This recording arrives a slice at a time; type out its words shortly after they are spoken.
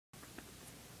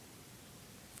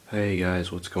Hey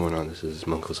guys, what's going on? This is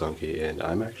Monklezonky, and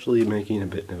I'm actually making a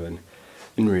bit of an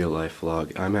in real life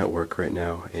vlog. I'm at work right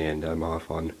now, and I'm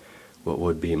off on what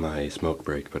would be my smoke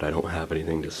break, but I don't have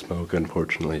anything to smoke,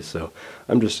 unfortunately, so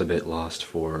I'm just a bit lost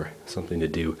for something to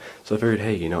do. So I figured,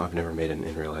 hey, I've never made an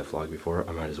in real life vlog before,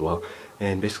 I might as well.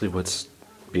 And basically what's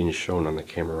being shown on the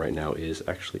camera right now is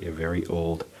actually a very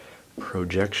old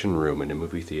projection room in a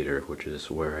movie theater, which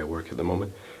is where I work at the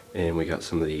moment. And we got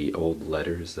some of the old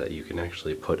letters that you can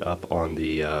actually put up on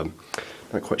the,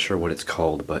 not quite sure what it's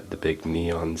called, but the big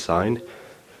neon sign.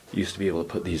 You used to be able to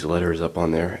put these letters up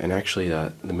on there, and actually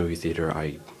the movie theater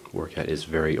I work at is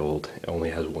very old. It only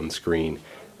has one screen,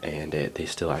 and they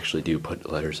still actually do put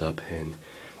letters up, and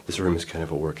this room is kind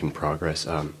of a work in progress.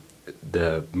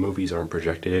 The movies aren't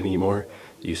projected anymore.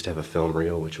 They used to have a film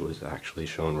reel, which was actually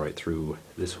shown right through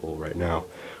this hole right now,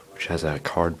 which has a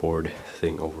cardboard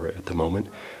thing over it at the moment.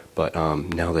 But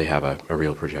now they have a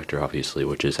real projector, obviously,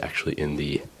 which is actually in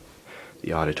the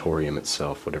auditorium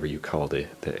itself, whatever you call the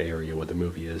area where the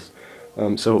movie is.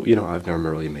 So, I've never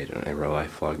really made an real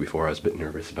life vlog before. I was a bit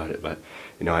nervous about it, but,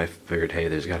 I figured, hey,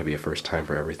 there's got to be a first time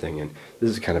for everything, and this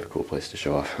is kind of a cool place to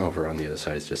show off. Over on the other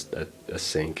side is just a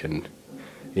sink, and,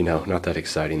 not that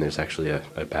exciting. There's actually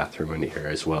a bathroom in here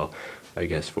as well, I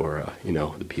guess, for,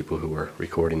 the people who are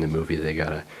recording the movie. They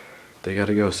gotta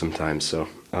go sometimes, so,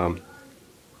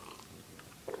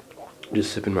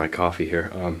 just sipping my coffee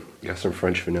here. Got some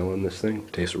French vanilla in this thing.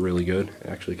 Tastes really good. It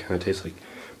actually kind of tastes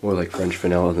more like French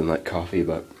vanilla than like coffee,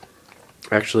 but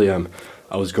actually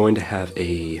I was going to have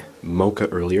a mocha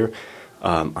earlier.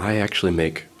 I actually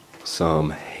make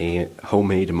some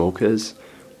homemade mochas,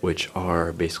 which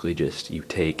are basically just you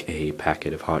take a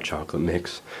packet of hot chocolate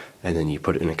mix and then you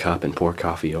put it in a cup and pour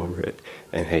coffee over it,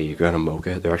 and hey, you got a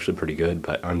mocha. They're actually pretty good,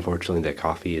 but unfortunately the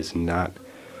coffee is not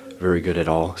very good at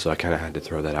all, so I kind of had to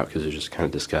throw that out because it's just kind of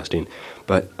disgusting.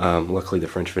 But luckily the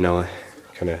French vanilla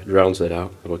kind of drowns that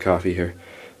out. A little coffee here.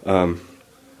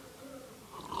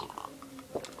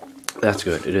 That's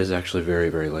good. It is actually very,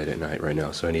 very late at night right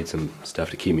now, so I need some stuff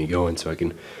to keep me going so I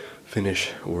can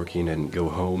finish working and go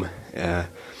home.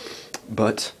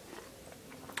 But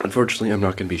unfortunately I'm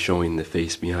not going to be showing the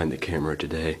face behind the camera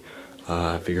today.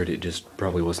 I figured it just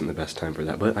probably wasn't the best time for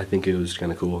that, but I think it was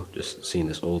kind of cool just seeing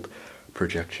this old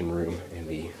projection room and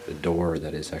the door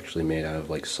that is actually made out of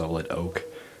like solid oak,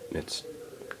 and it's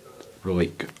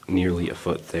really nearly a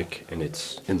foot thick, and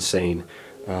it's insane.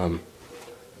 I'm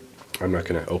not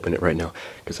gonna open it right now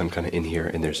because I'm kind of in here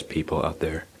and there's people out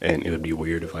there, and it would be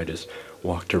weird if I just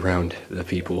walked around the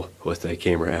people with the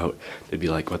camera out. They'd be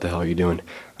like, what the hell are you doing?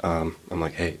 I'm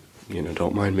like, hey,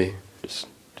 don't mind me,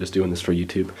 just doing this for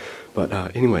YouTube. But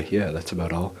anyway, yeah, that's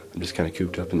about all. I'm just kind of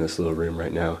cooped up in this little room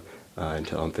right now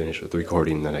until I'm finished with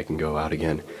recording, then I can go out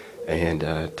again, and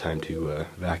time to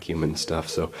vacuum and stuff.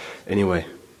 So anyway,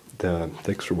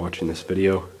 thanks for watching this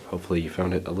video. Hopefully you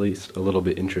found it at least a little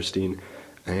bit interesting,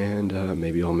 and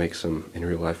maybe I'll make some in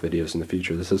real life videos in the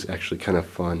future. This is actually kind of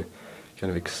fun,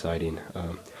 kind of exciting.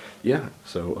 Yeah,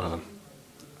 so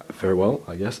farewell,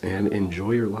 I guess, and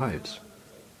enjoy your lives.